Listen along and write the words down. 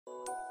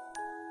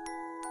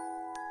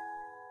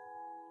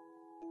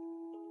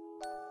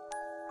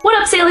What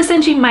up, Sailor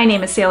Senshi? My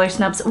name is Sailor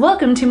Snubs.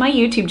 Welcome to my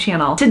YouTube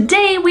channel.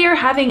 Today we are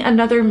having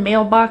another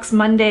Mailbox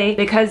Monday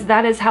because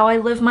that is how I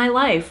live my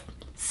life.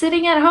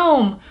 Sitting at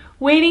home,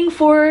 waiting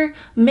for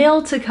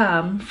mail to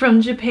come from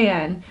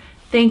Japan.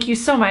 Thank you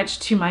so much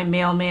to my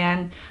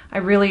mailman. I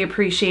really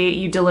appreciate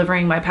you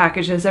delivering my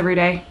packages every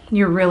day.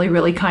 You're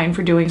really kind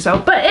for doing so.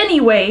 But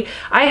anyway,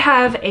 I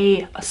have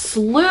a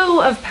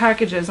slew of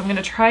packages. I'm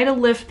gonna try to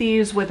lift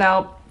these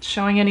without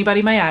showing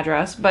anybody my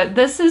address, but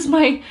this is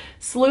my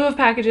slew of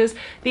packages.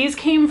 These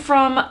came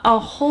from a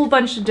whole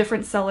bunch of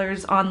different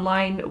sellers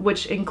online,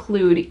 which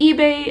include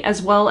eBay,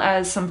 as well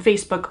as some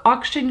Facebook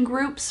auction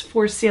groups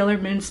for Sailor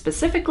Moon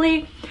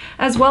specifically,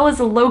 as well as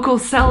a local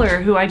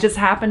seller who I just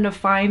happened to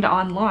find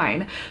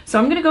online. So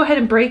I'm gonna go ahead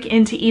and break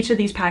into each of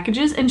these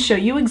packages and show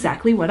you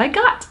exactly what I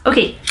got.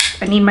 Okay,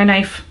 I need my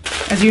knife,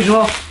 as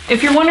usual.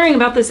 If you're wondering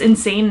about this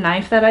insane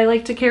knife that I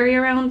like to carry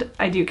around,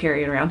 I do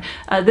carry it around.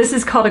 This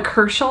is called a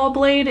Kershaw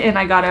blade, and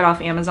I got it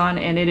off Amazon,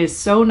 and it is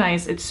so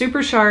nice. It's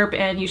super sharp,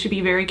 and you should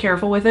be very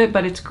careful with it,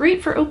 but it's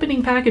great for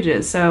opening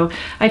packages, so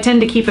I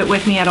tend to keep it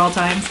with me at all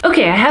times.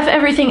 Okay, I have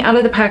everything out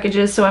of the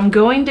packages, so I'm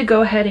going to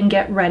go ahead and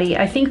get ready.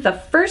 I think the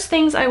first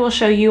things I will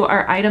show you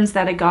are items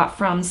that I got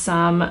from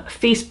some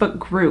Facebook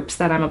groups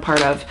that I'm a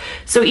part of.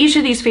 So each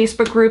of these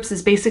Facebook groups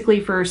is basically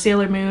for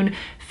Sailor Moon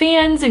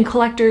fans and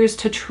collectors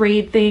to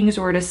trade things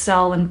or to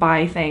sell and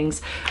buy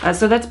things.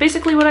 So that's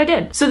basically what I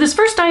did. So this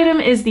first item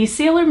is the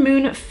Sailor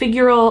Moon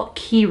Figural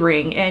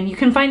keyring, and you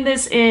can find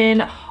this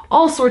in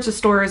all sorts of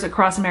stores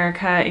across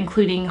America,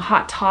 including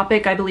Hot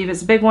Topic, I believe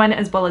is a big one,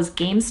 as well as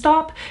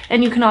GameStop,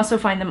 and you can also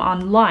find them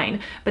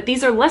online. But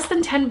these are less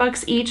than 10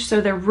 bucks each,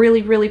 so they're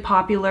really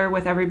popular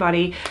with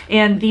everybody,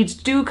 and these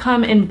do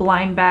come in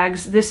blind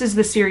bags. This is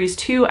the series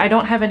 2. I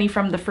don't have any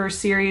from the first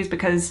series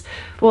because,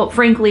 well,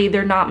 frankly,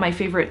 they're not my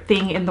favorite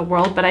thing in the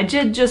world, but I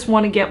did just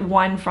want to get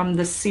one from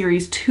the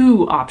series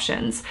 2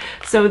 options.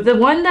 So the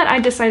one that I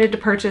decided to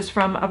purchase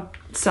from a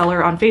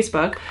seller on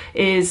Facebook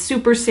is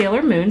Super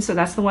Sailor Moon, so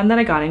that's the one that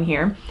I got in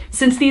here.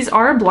 Since these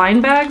are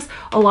blind bags,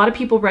 a lot of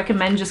people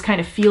recommend just kind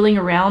of feeling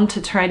around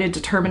to try to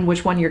determine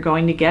which one you're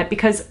going to get,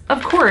 because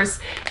of course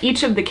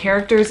each of the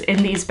characters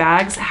in these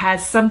bags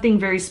has something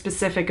very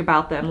specific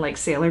about them. Like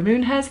Sailor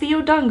Moon has the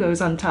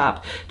Odongos on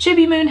top,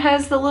 Chibi Moon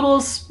has the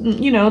little,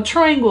 you know,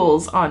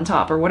 triangles on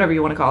top, or whatever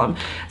you want to call them.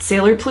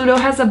 Sailor Pluto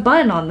has a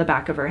bun on the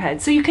back of her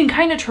head, so you can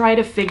kind of try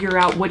to figure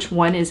out which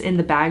one is in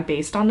the bag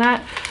based on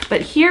that. But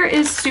here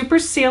is Super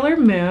Sailor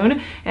Moon,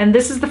 and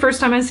this is the first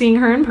time I'm seeing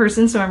her in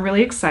person, so I'm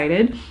really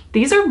excited.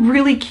 These are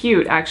really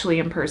cute actually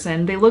in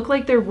person. They look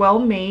like they're well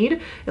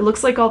made. It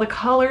looks like all the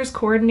colors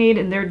coordinate,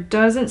 and there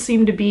doesn't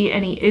seem to be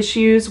any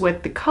issues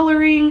with the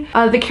coloring.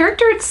 The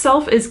character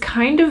itself is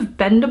kind of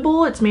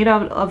bendable. It's made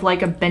out of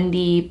like a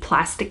bendy,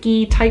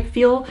 plasticky type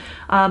feel.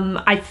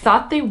 I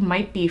thought they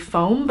might be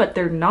foam, but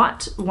they're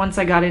not once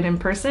I got it in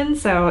person,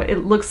 so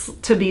it looks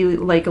to be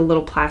like a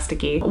little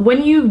plasticky.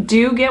 When you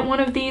do get one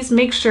of these,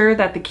 make sure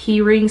that the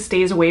key ring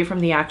stays away from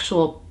the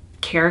actual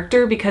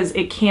character, because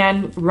it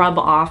can rub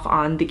off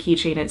on the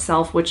keychain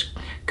itself, which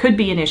could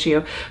be an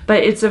issue.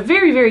 But it's a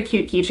very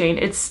cute keychain.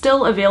 It's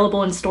still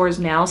available in stores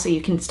now, so you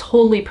can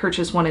totally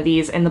purchase one of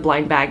these in the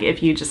blind bag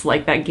if you just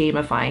like that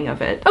gamifying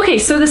of it. Okay,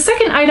 so the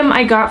second item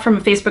I got from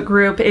a Facebook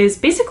group is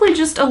basically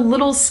just a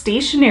little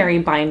stationery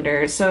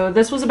binder. So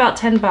this was about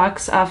 10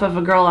 bucks off of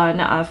a girl on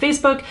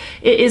Facebook.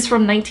 It is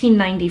from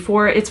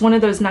 1994. It's one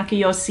of those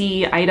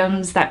Nakayoshi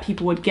items that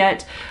people would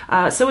get.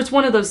 So it's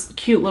one of those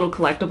cute little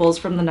collectibles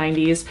from the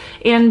 90s.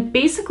 And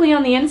basically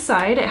on the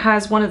inside, it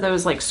has one of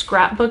those like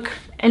scrapbook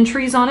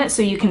entries on it,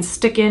 so you can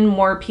stick in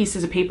more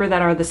pieces of paper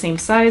that are the same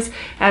size.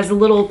 As a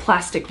little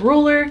plastic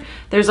ruler.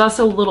 There's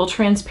also a little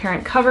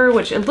transparent cover,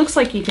 which it looks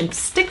like you can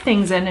stick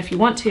things in if you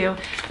want to,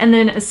 and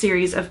then a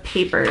series of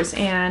papers.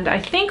 And I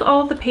think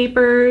all the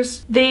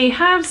papers, they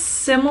have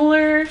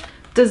similar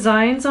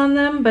designs on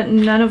them, but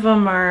none of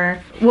them are,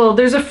 well,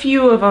 there's a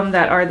few of them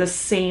that are the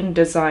same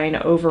design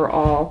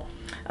overall.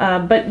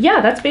 But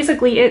yeah, that's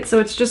basically it. So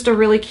it's just a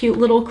really cute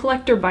little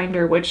collector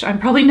binder, which I'm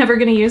probably never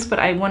going to use, but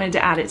I wanted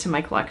to add it to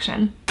my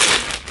collection.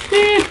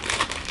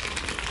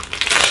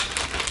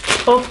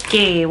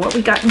 Okay, what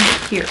we got in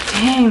here?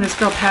 Dang, this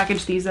girl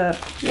packaged these up.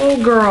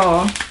 Whoa,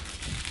 girl.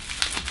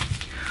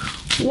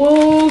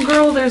 Whoa,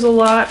 girl, there's a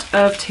lot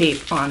of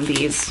tape on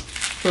these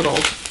little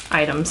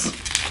items.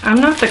 I'm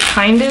not the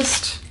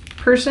kindest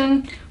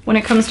person when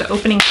it comes to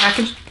opening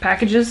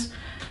packages.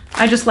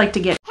 I just like to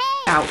get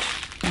out.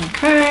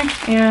 Okay,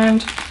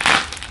 and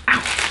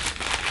ow.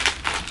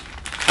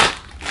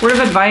 Word of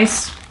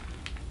advice,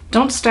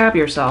 don't stab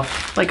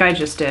yourself like I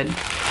just did.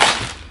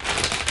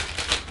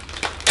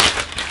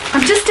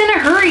 I'm just in a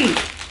hurry.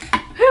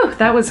 Whew,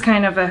 that was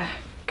kind of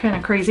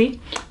crazy.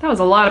 That was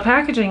a lot of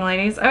packaging,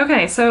 ladies.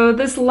 Okay, so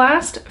this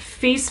last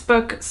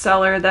Facebook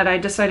seller that I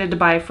decided to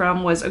buy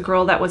from was a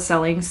girl that was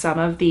selling some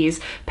of these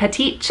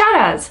Petit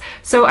Charas.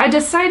 So I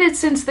decided,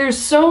 since there's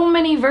so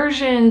many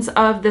versions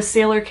of the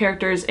sailor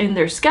characters in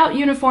their scout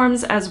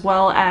uniforms, as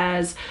well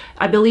as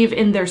I believe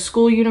in their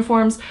school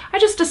uniforms. I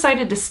just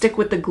decided to stick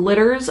with the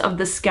glitters of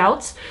the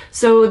Scouts.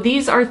 So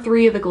these are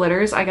 3 of the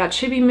glitters. I got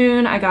Chibi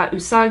Moon, I got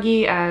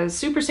Usagi as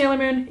Super Sailor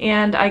Moon,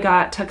 and I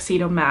got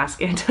Tuxedo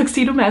Mask. And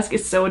Tuxedo Mask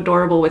is so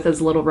adorable with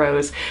his little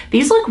rose.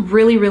 These look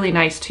really, really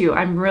nice too.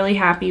 I'm really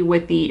happy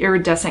with the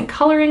iridescent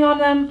coloring on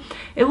them.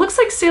 It looks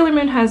like Sailor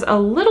Moon has a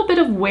little bit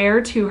of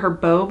wear to her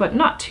bow, but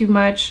not too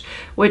much,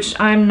 which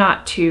I'm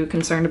not too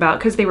concerned about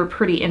because they were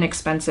pretty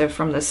inexpensive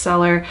from the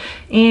seller.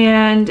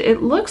 And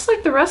it looks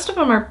like the rest of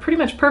them are pretty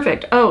much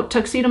perfect. Oh,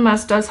 Tuxedo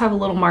Mask does have a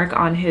little mark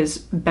on his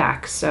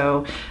back,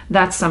 so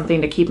that's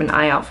something to keep an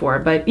eye out for.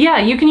 But yeah,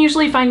 you can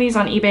usually find these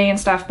on eBay and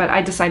stuff, but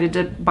I decided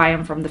to buy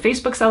them from the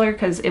Facebook seller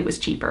because it was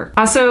cheaper.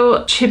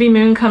 Also, Chibi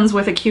Moon comes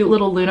with a cute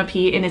little Luna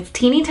P, and it's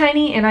teeny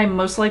tiny, and I'm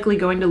most likely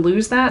going to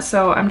lose that,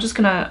 so I'm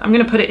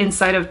gonna put it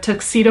inside of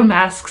Tuxedo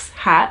Mask's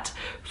hat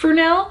for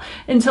now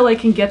until I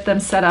can get them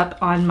set up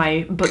on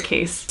my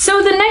bookcase.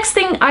 So the next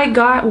thing I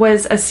got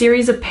was a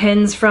series of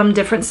pins from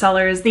different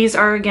sellers. These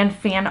are again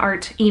fan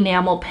art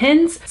enamel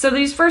pins. So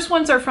these first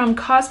ones are from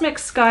Cosmic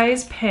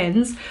Skies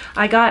Pins.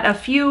 I got a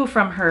few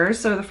from her.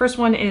 So the first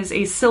one is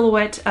a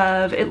silhouette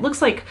of, it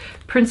looks like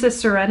Princess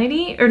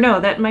Serenity, or no,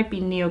 that might be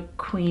Neo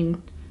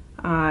Queen.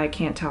 I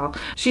can't tell.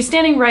 She's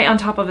standing right on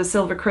top of a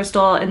silver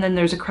crystal, and then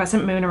there's a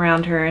crescent moon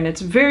around her, and it's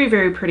very,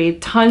 very pretty.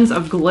 Tons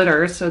of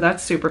glitter, so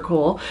that's super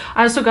cool.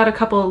 I also got a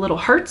couple of little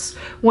hearts.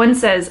 One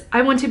says,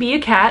 I want to be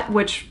a cat,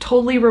 which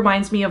totally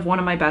reminds me of one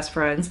of my best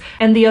friends.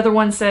 And the other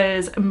one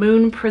says,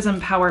 Moon Prism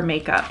Power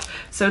Makeup.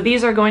 So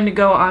these are going to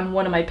go on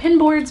one of my pin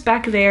boards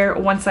back there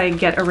once I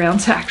get around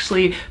to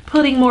actually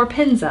putting more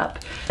pins up.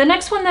 The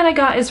next one that I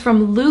got is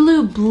from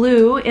Lulu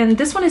Blue, and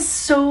this one is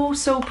so,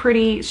 so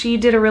pretty. She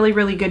did a really,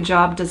 really good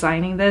job designing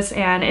this,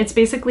 and it's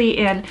basically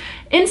an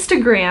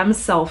Instagram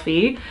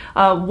selfie,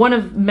 one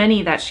of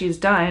many that she's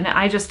done.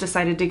 I just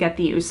decided to get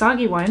the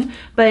Usagi one,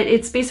 but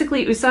it's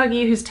basically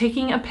Usagi who's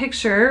taking a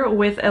picture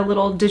with a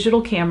little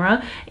digital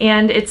camera,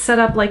 and it's set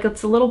up like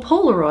it's a little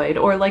Polaroid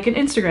or like an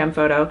Instagram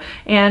photo,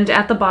 and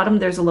at the bottom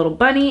there's a little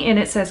bunny and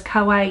it says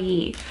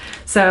kawaii.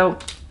 So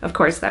of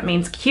course, that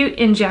means cute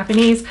in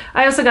Japanese.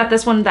 I also got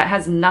this one that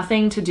has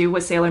nothing to do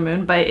with Sailor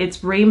Moon, but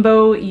it's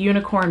Rainbow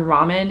Unicorn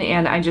Ramen,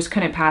 and I just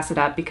couldn't pass it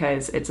up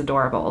because it's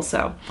adorable.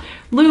 So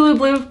Lulu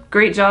Blue,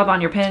 great job on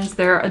your pins.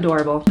 They're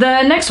adorable.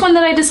 The next one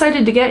that I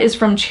decided to get is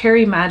from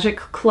Cherry Magic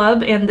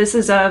Club, and this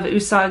is of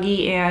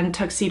Usagi and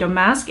Tuxedo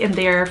Mask, and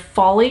they're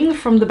falling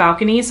from the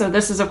balcony. So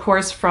this is, of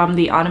course, from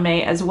the anime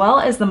as well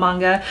as the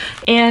manga,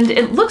 and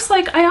it looks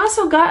like I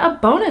also got a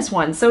bonus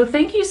one. So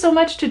thank you so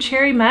much to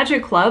Cherry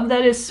Magic Club.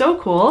 That is so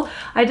cool.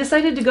 I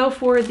decided to go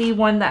for the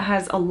one that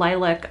has a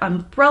lilac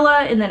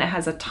umbrella, and then it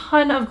has a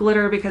ton of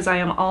glitter because I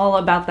am all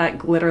about that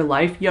glitter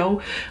life,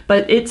 yo.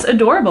 But it's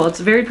adorable. It's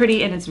very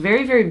pretty, and it's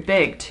very, very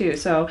big too.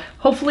 So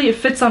hopefully it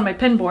fits on my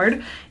pin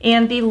board.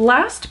 And the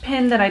last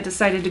pin that I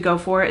decided to go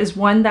for is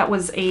one that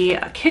was a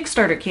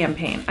Kickstarter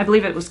campaign. I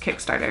believe it was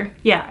Kickstarter.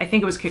 Yeah, I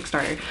think it was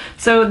Kickstarter.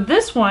 So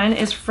this one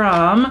is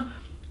from,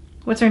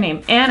 what's her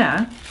name?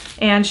 Anna.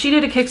 And she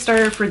did a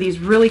Kickstarter for these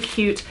really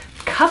cute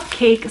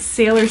cupcake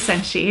Sailor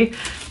Senshi.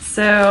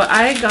 So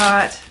I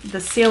got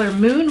the Sailor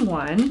Moon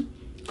one.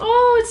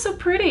 Oh, it's so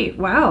pretty.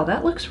 Wow,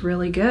 that looks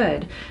really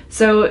good.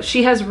 So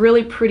she has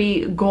really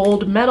pretty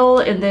gold metal,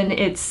 and then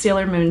it's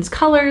Sailor Moon's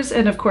colors,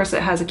 and of course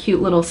it has a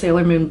cute little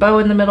Sailor Moon bow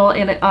in the middle,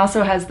 and it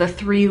also has the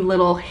 3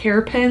 little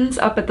hairpins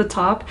up at the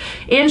top,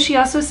 and she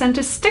also sent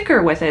a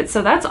sticker with it.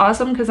 So that's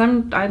awesome because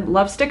I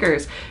love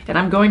stickers, and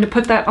I'm going to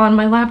put that on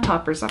my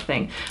laptop or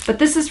something. But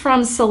this is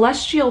from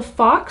Celestial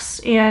Fox,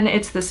 and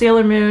it's the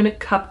Sailor Moon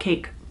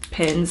cupcake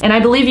pins, and I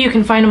believe you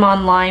can find them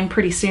online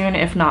pretty soon,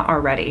 if not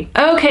already.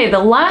 Okay, the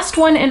last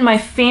one in my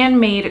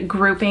fan-made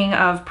grouping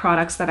of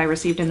products that I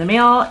received in the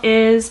mail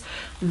is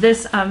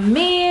this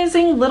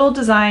amazing little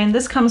design.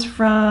 This comes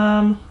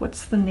from,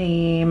 what's the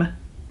name?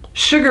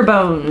 Sugar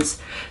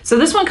Bones. So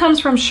this one comes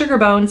from Sugar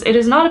Bones. It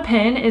is not a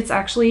pin, it's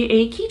actually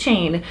a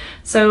keychain.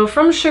 So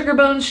from Sugar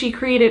Bones, she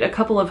created a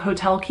couple of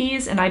hotel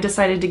keys, and I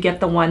decided to get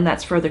the one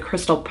that's for the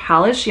Crystal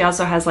Palace. She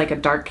also has like a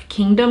Dark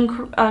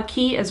Kingdom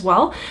key as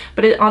well,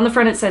 but on the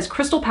front it says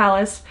Crystal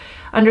Palace.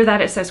 Under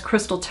that it says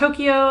Crystal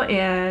Tokyo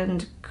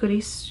and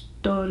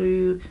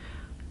Crystal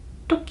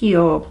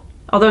Tokyo.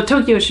 Although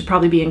Tokyo should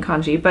probably be in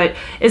kanji, but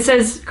it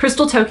says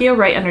Crystal Tokyo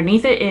right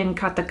underneath it in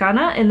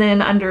katakana, and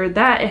then under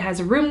that it has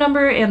a room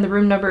number, and the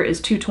room number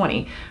is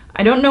 220.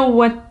 I don't know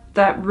what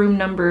that room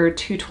number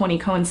 220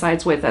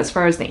 coincides with as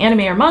far as the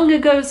anime or manga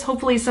goes.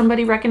 Hopefully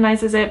somebody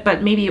recognizes it,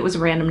 but maybe it was a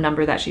random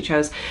number that she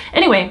chose.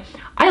 Anyway,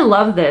 I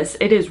love this.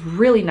 It is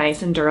really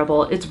nice and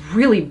durable. It's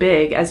really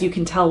big, as you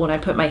can tell when I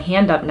put my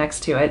hand up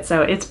next to it,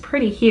 so it's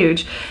pretty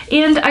huge.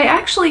 And I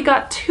actually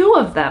got 2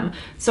 of them,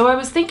 so I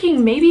was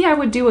thinking maybe I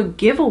would do a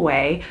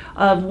giveaway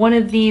of one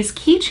of these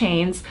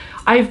keychains.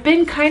 I've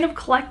been kind of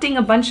collecting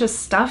a bunch of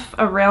stuff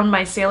around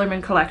my Sailor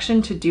Moon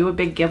collection to do a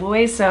big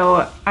giveaway,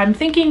 so I'm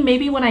thinking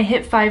maybe when I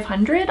hit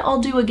 500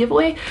 I'll do a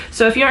giveaway.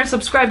 So if you aren't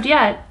subscribed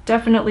yet,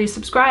 definitely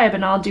subscribe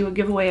and I'll do a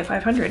giveaway at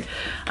 500.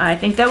 I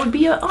think that would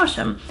be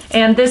awesome.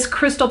 And this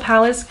Crystal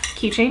Palace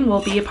keychain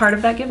will be a part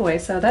of that giveaway.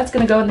 So that's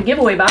gonna go in the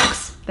giveaway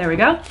box. There we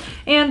go.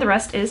 And the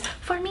rest is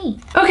for me.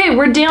 Okay,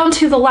 we're down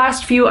to the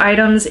last few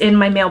items in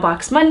my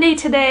Mailbox Monday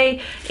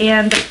today.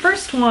 And the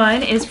first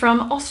one is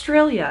from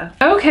Australia.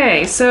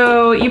 Okay,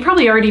 so you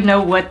probably already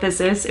know what this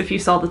is if you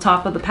saw the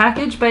top of the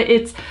package, but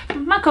it's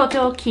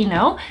Makoto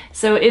Kino.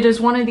 So it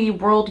is one of the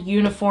World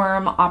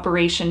Uniform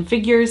Operation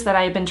figures that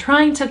I've been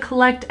trying to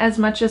collect as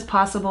much as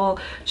possible.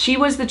 She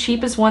was the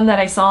cheapest one that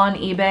I saw on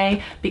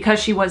eBay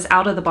because she was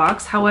out of the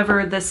box.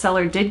 However, the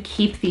seller did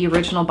keep the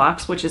original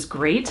box, which is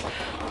great.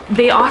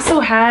 They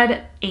also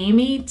had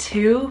Amy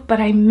too, but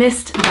I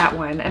missed that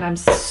one and I'm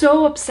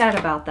so upset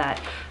about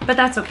that. But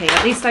that's okay,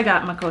 at least I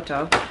got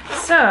Makoto.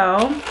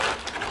 So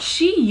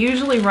she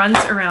usually runs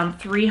around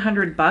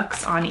 300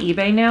 bucks on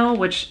eBay now,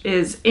 which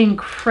is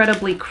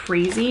incredibly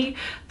crazy.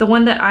 The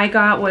one that I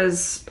got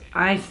was,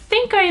 I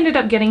think I ended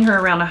up getting her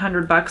around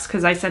 100 bucks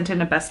because I sent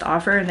in a best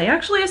offer and they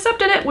actually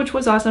accepted it, which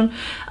was awesome.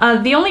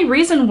 The only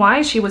reason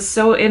why she was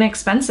so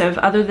inexpensive,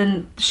 other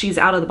than she's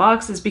out of the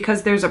box, is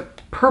because there's a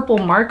purple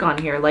mark on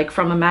here, like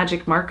from a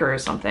magic marker or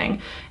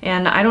something.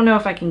 And I don't know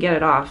if I can get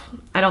it off.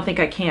 I don't think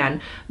I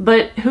can.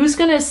 But who's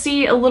gonna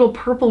see a little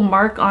purple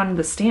mark on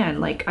the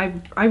stand? Like,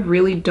 I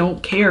really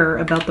don't care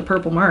about the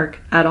purple mark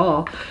at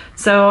all.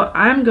 So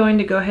I'm going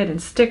to go ahead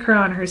and stick her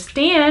on her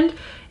stand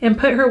and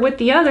put her with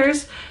the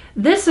others.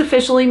 This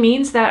officially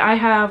means that I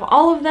have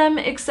all of them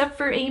except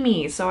for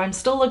Amy, so I'm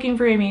still looking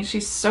for Amy.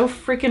 She's so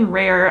freaking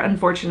rare,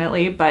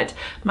 unfortunately, but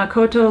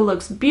Makoto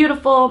looks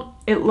beautiful.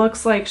 It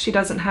looks like she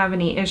doesn't have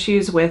any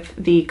issues with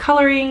the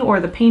coloring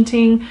or the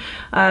painting.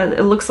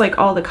 It looks like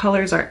all the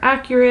colors are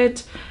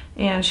accurate,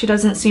 and she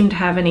doesn't seem to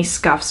have any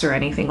scuffs or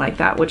anything like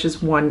that, which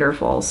is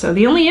wonderful. So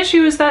the only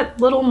issue is that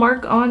little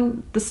mark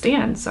on the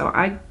stand, so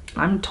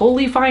I'm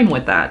totally fine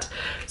with that.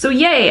 So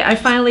yay, I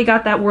finally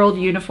got that World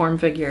Uniform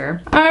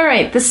figure. All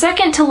right, the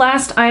second to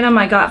last item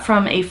I got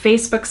from a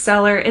Facebook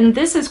seller, and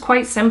this is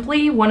quite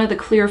simply one of the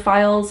clear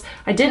files.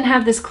 I didn't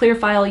have this clear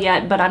file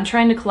yet, but I'm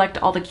trying to collect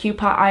all the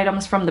Q-Pot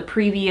items from the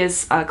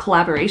previous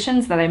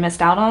collaborations that I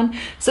missed out on.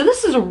 So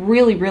this is a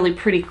really, really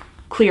pretty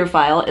clear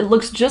file. It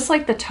looks just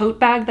like the tote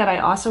bag that I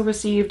also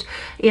received,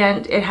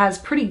 and it has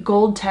pretty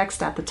gold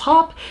text at the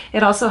top.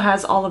 It also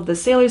has all of the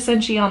Sailor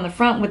Senshi on the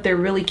front with their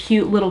really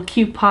cute little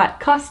Q-Pot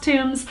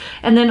costumes,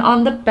 and then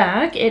on the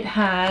back it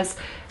has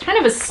kind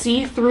of a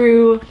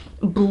see-through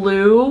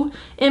blue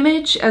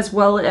image, as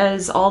well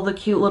as all the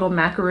cute little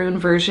macaroon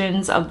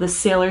versions of the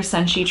Sailor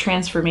Senshi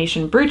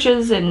transformation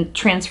brooches and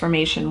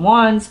transformation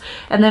wands.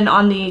 And then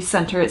on the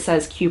center it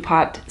says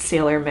Q-Pot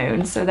Sailor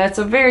Moon. So that's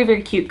a very,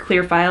 very cute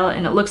clear file,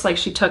 and it looks like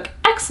she took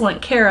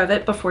excellent care of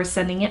it before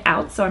sending it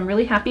out, so I'm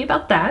really happy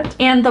about that.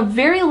 And the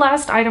very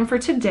last item for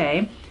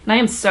today, and I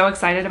am so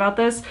excited about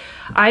this,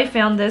 I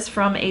found this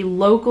from a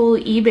local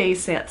eBay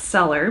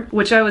seller,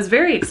 which I was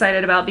very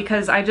excited about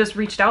because I just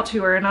reached out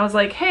to her and I was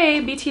like, hey,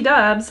 BT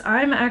Dubs,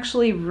 I'm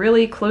actually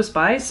really close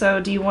by,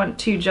 so do you want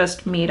to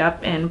just meet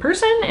up in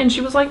person? And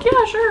she was like,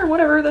 yeah, sure,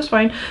 whatever, that's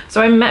fine.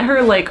 So I met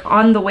her like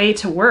on the way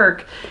to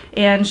work,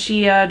 and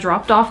she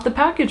dropped off the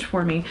package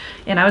for me,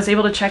 and I was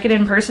able to check it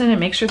in person and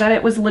make sure that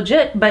it was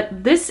legit.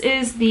 But this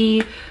is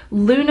the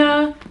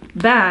Luna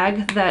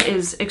bag that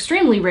is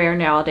extremely rare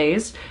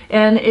nowadays,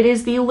 and it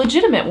is the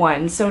legitimate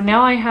one. So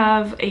now I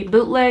have a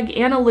bootleg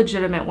and a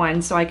legitimate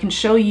one, so I can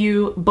show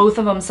you both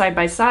of them side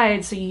by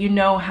side so you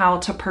know how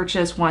to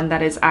purchase one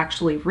that is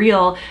actually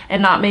real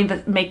and not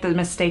make the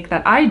mistake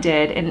that I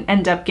did and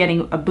end up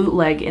getting a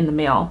bootleg in the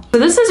mail. So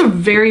this is a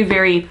very,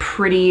 very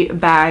pretty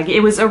bag.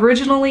 It was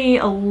originally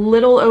a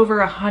little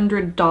over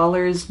 $100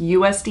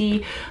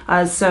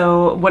 USD,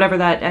 so whatever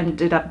that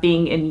ended up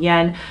being in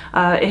yen.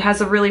 It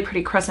has a really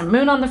pretty crescent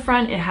moon on the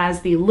front. It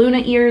has the Luna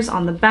ears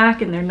on the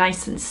back, and they're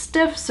nice and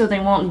stiff so they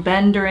won't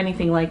bend or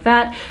anything like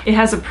that. It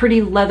has a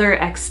pretty leather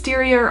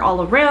exterior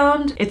all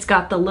around. It's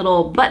got the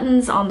little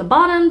buttons on the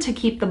bottom to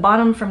keep the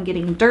bottom from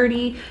getting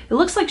dirty. It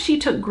looks like she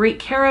took great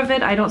care of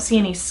it. I don't see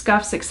any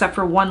scuffs except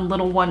for one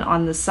little one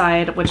on the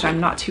side, which I'm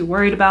not too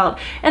worried about.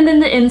 And then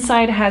the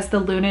inside has the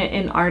Luna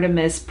and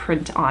Artemis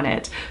print on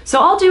it. So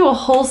I'll do a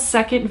whole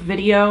second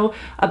video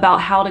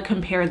about how to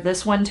compare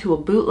this one to a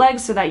bootleg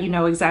so that you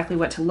know exactly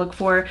what to look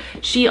for.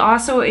 She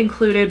also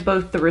included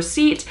both the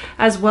receipt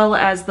as well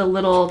as the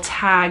little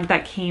tag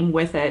that came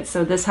with it.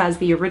 So this has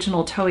the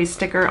original Toei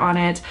sticker on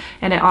it,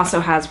 and it also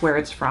has where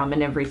it's from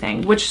and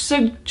everything, which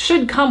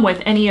should come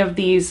with any of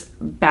these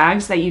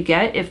bags that you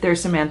get if they're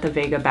Samantha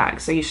Vega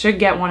bags. So you should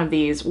get one of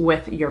these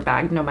with your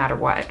bag no matter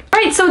what.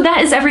 All right, so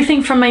that is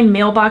everything from my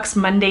Mailbox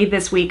Monday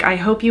this week. I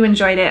hope you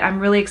enjoyed it. I'm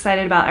really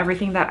excited about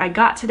everything that I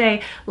got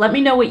today. Let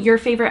me know what your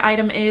favorite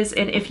item is,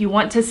 and if you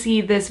want to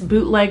see this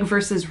bootleg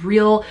versus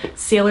real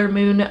Sailor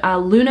Moon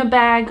Luna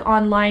bag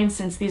online,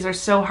 since these are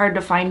so hard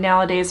to find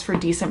nowadays for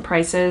decent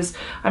prices.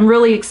 I'm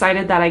really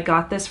excited that I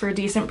got this for a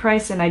decent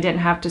price and I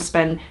didn't have to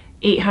spend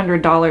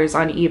 $800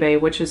 on eBay,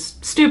 which is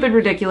stupid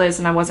ridiculous,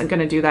 and I wasn't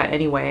going to do that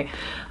anyway.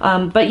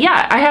 But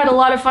yeah, I had a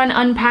lot of fun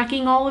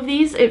unpacking all of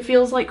these. It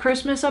feels like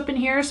Christmas up in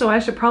here, so I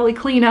should probably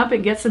clean up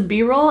and get some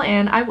B-roll,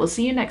 and I will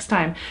see you next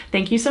time.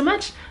 Thank you so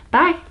much.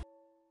 Bye.